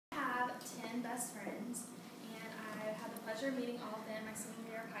and best friends, and I had the pleasure of meeting all of them my senior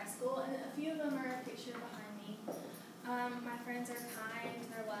year of high school, and a few of them are pictured behind me. My friends are kind,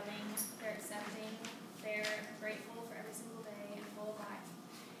 they're loving, they're accepting, they're grateful for every single day and full of life,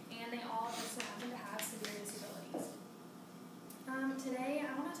 and they all just so happen to have severe disabilities. Today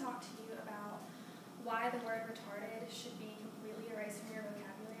I want to talk to you about why the word retarded should be completely erased from your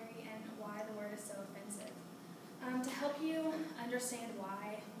vocabulary and why the word is so offensive. To help you understand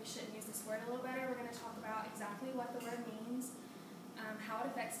why we shouldn't use this word a little better, we're going to talk about exactly what the word means, how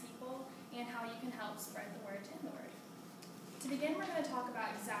it affects people, and how you can help spread the word to end the word. To begin, we're going to talk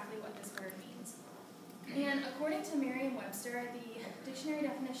about exactly what this word means. And according to Merriam-Webster, the dictionary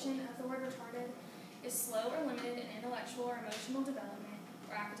definition of the word retarded is slow or limited in intellectual or emotional development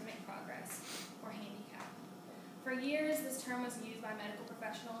or academic progress or handicap. For years, this term was used by medical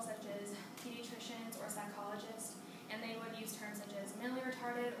professionals such as pediatricians or psychologists, and they would use terms such as mentally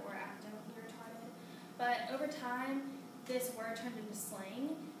retarded or academically retarded. But over time, this word turned into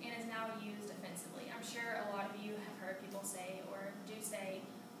slang and is now used offensively. I'm sure a lot of you have heard people say or do say,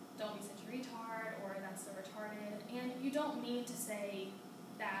 "Don't be such a retard," or "That's so retarded," and you don't mean to say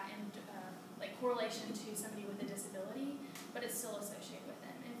that in like correlation to somebody with a disability, but it's still associated with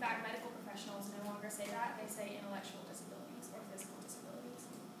them. In fact, medical professionals no longer say that. They say intellectual disabilities or physical disabilities.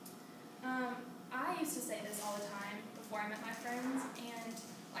 I used to say this all the time before I met my friends, and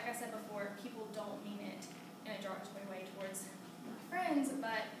like I said before, people don't mean it in a derogatory way towards my friends,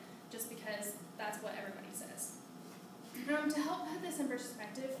 but just because that's what everybody says. To help put this in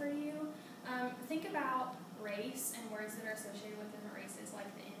perspective for you, think about race and words that are associated with different races, like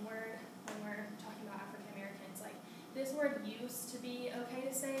the N-word when we're talking about African Americans. Like, this word used to be okay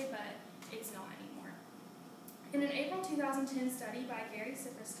to say, but it's not anymore. In an April 2010 study by Gary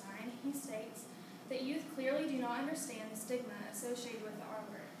Sipperstein, he states that youth clearly do not understand the stigma associated with the R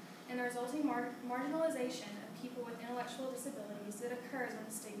word and the resulting marginalization of people with intellectual disabilities that occurs when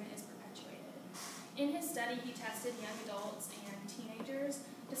the stigma is perpetuated. In his study, he tested young adults and teenagers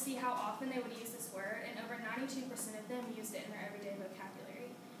to see how often they would use this word, and over 92% of them used it in their everyday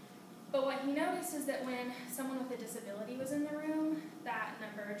vocabulary. But what he noticed is that when someone with a disability was in the room, that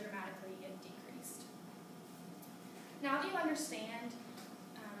number dramatically decreased. Now that you understand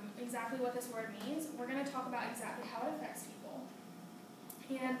exactly what this word means, we're going to talk about exactly how it affects people.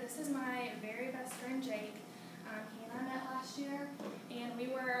 And this is my very best friend, Jake. He and I met last year, and we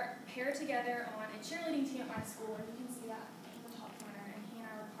were paired together on a cheerleading team at my school, and you can see that in the top corner. And he and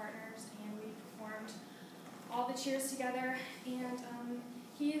I were partners, and we performed all the cheers together. And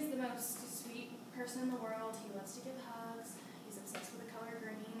he is the most sweet person in the world. He loves to give hugs. He's obsessed with the color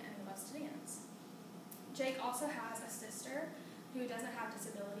green, and he loves to dance. Jake also has a sister who doesn't have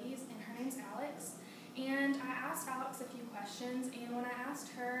disabilities, and her name's Alex. And I asked Alex a few questions, and when I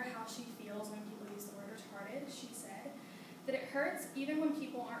asked her how she feels when people use the word retarded, she said that it hurts even when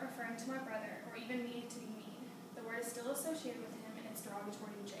people aren't referring to my brother or even meaning to be mean. The word is still associated with him, and it's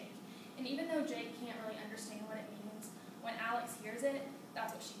derogatory to Jake. And even though Jake can't really understand what it means, when Alex hears it,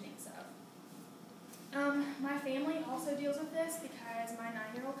 that's what she thinks of. My family also deals with this because my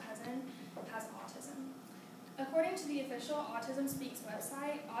 9-year-old cousin has autism. According to the official Autism Speaks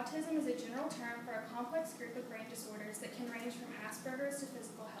website, autism is a general term for a complex group of brain disorders that can range from Asperger's to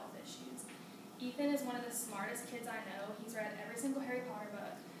physical health issues. Ethan is one of the smartest kids I know. He's read every single Harry Potter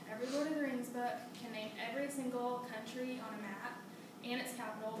book, every Lord of the Rings book, can name every single country on a map and its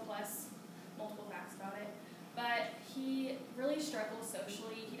capital, plus multiple facts about it. But he really struggles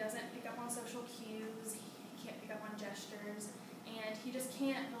socially. He doesn't pick up on social cues, he can't pick up on gestures, and he just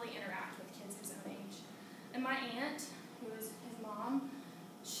can't really interact with kids his own age. And my aunt, who is his mom,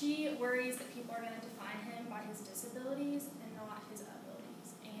 she worries that people are going to define him by his disabilities and not his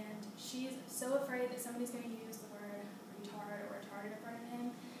abilities. And she's so afraid that somebody's going to use the word retard or retarded in front of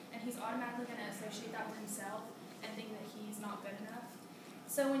him, and he's automatically going to associate that with himself and think that he's not good enough.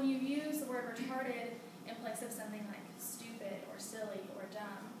 So when you use the word retarded in place of something like stupid or silly or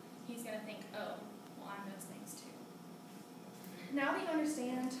dumb, he's going to think, oh, well, I'm those things too. Now that you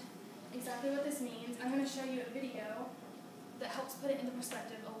understand exactly what this means, I'm going to show you a video that helps put it into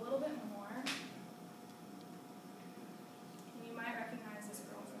perspective a little bit more. You might recognize this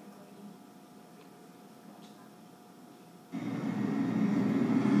girl from Glee. Watch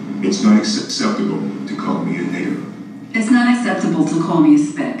that. It's not acceptable to call me a nigger. It's not acceptable to call me a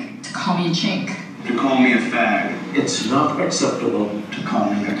spick. To call me a chink. To call me a fag. It's not acceptable to call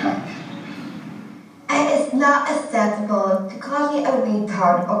me a cunt. It's not acceptable to call me a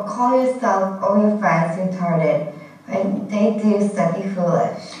retard or call yourself or your friends retarded when they do something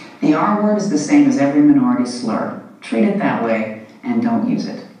foolish. The R word is the same as every minority slur. Treat it that way and don't use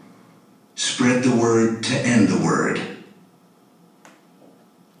it. Spread the word to end the word.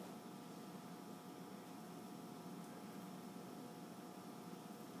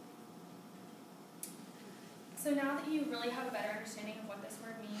 So now that you really have a better understanding of what this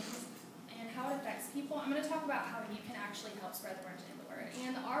word means and how it affects people, I'm going to talk about how you can actually help spread the word to end the word.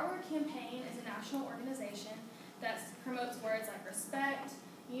 And the Our Word campaign is a national organization that promotes words like respect,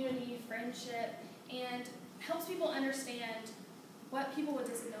 unity, friendship, and helps people understand what people with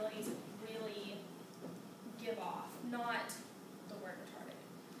disabilities really give off, not the word retarded.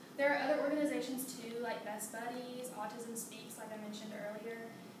 There are other organizations too, like Best Buddies, Autism Speaks, like I mentioned earlier,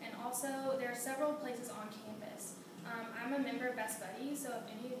 and also there are several places on campus. I'm a member of Best Buddies, so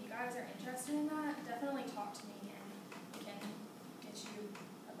if any of you guys are interested in that, definitely talk to me and we can get you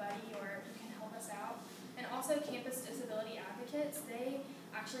a buddy or you can help us out. And also Campus Disability Advocates, they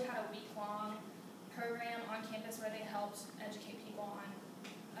actually had a week-long program on campus where they helped educate people on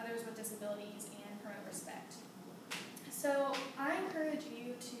others with disabilities and promote respect. So I encourage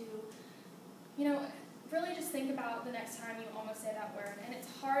you to, really just think about the next time you almost say that word. And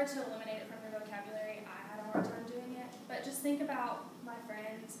it's hard to eliminate it from your vocabulary. I had a hard time doing it. But just think about my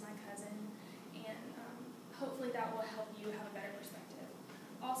friends, my cousin, and hopefully that will help you have a better perspective.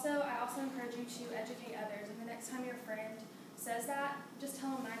 Also, I also encourage you to educate others. And the next time your friend says that, just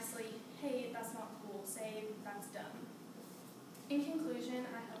tell them nicely, hey, that's not cool. Say, that's dumb. In conclusion,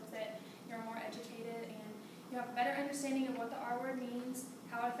 I hope that you're more educated and you have a better understanding of what the R word means,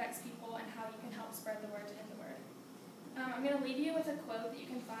 how it affects people, and how you can help spread the word to end the word. I'm going to leave you with a quote that you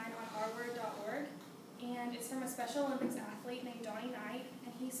can find on ourword.org, and it's from a Special Olympics athlete named Donnie Knight,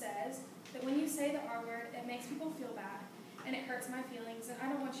 and he says that when you say the R word, it makes people feel bad, and it hurts my feelings, and I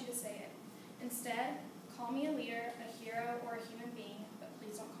don't want you to say it. Instead, call me a leader, a hero, or a human being, but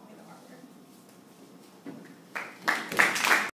please don't call me the R word.